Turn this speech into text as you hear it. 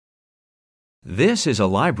This is a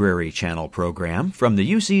Library Channel program from the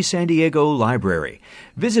UC San Diego Library.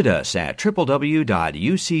 Visit us at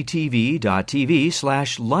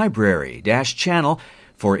www.uctv.tv/library-channel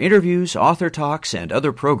for interviews, author talks, and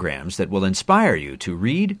other programs that will inspire you to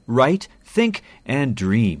read, write, think, and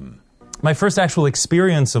dream. My first actual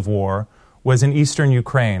experience of war was in eastern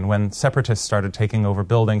Ukraine when separatists started taking over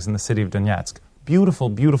buildings in the city of Donetsk. Beautiful,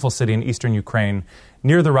 beautiful city in eastern Ukraine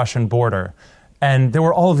near the Russian border. And there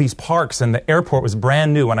were all of these parks, and the airport was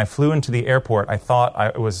brand new. When I flew into the airport, I thought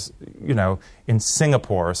I was, in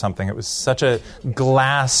Singapore or something. It was such a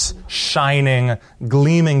glass, shining,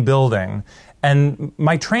 gleaming building. And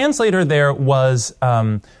my translator there was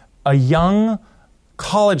a young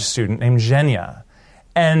college student named Zhenya.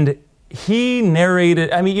 And he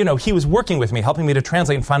narrated, he was working with me, helping me to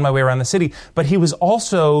translate and find my way around the city, but he was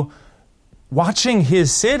also watching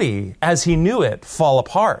his city, as he knew it, fall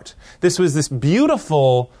apart. This was this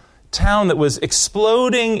beautiful town that was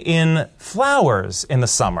exploding in flowers in the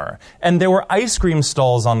summer. And there were ice cream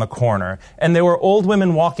stalls on the corner. And there were old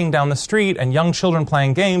women walking down the street and young children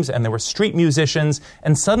playing games. And there were street musicians.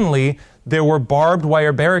 And suddenly, there were barbed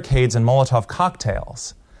wire barricades and Molotov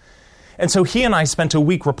cocktails. And so he and I spent a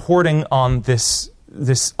week reporting on this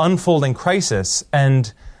unfolding crisis.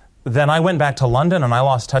 And then I went back to London and I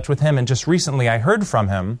lost touch with him. And just recently I heard from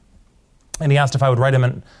him. And he asked if I would write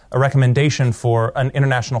him a recommendation for an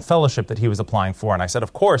international fellowship that he was applying for. And I said,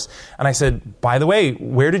 of course. And I said, by the way,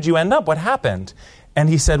 where did you end up? What happened? And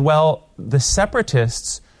he said, well, the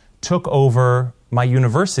separatists took over my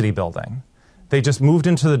university building. They just moved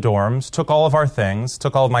into the dorms, took all of our things,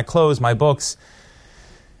 took all of my clothes, my books.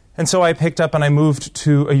 And so I picked up and I moved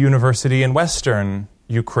to a university in Western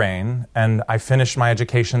Ukraine, and I finished my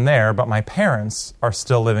education there, but my parents are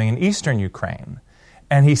still living in Eastern Ukraine.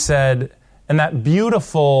 And he said, and that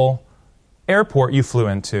beautiful airport you flew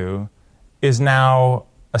into is now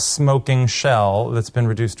a smoking shell that's been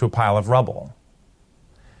reduced to a pile of rubble.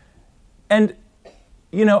 And,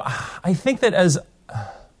 I think that as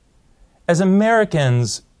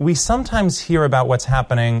Americans, we sometimes hear about what's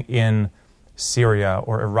happening in Syria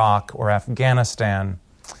or Iraq or Afghanistan,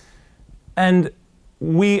 and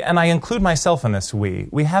I include myself in this,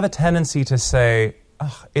 we have a tendency to say,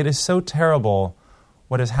 it is so terrible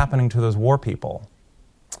what is happening to those war people.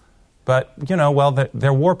 But,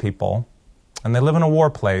 they're war people, and they live in a war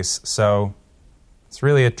place, so it's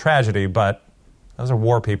really a tragedy, but those are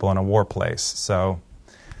war people in a war place. So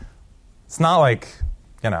it's not like,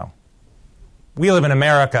 we live in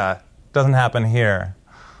America, it doesn't happen here.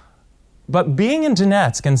 But being in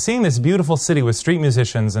Donetsk and seeing this beautiful city with street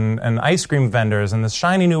musicians and ice cream vendors and this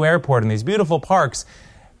shiny new airport and these beautiful parks,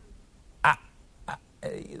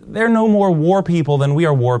 they're no more war people than we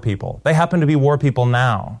are war people. They happen to be war people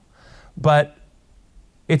now. But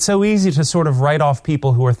it's so easy to sort of write off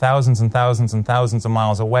people who are thousands and thousands and thousands of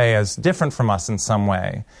miles away as different from us in some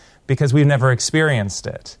way because we've never experienced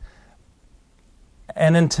it.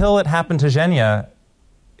 And until it happened to Zhenya,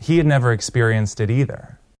 he had never experienced it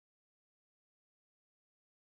either.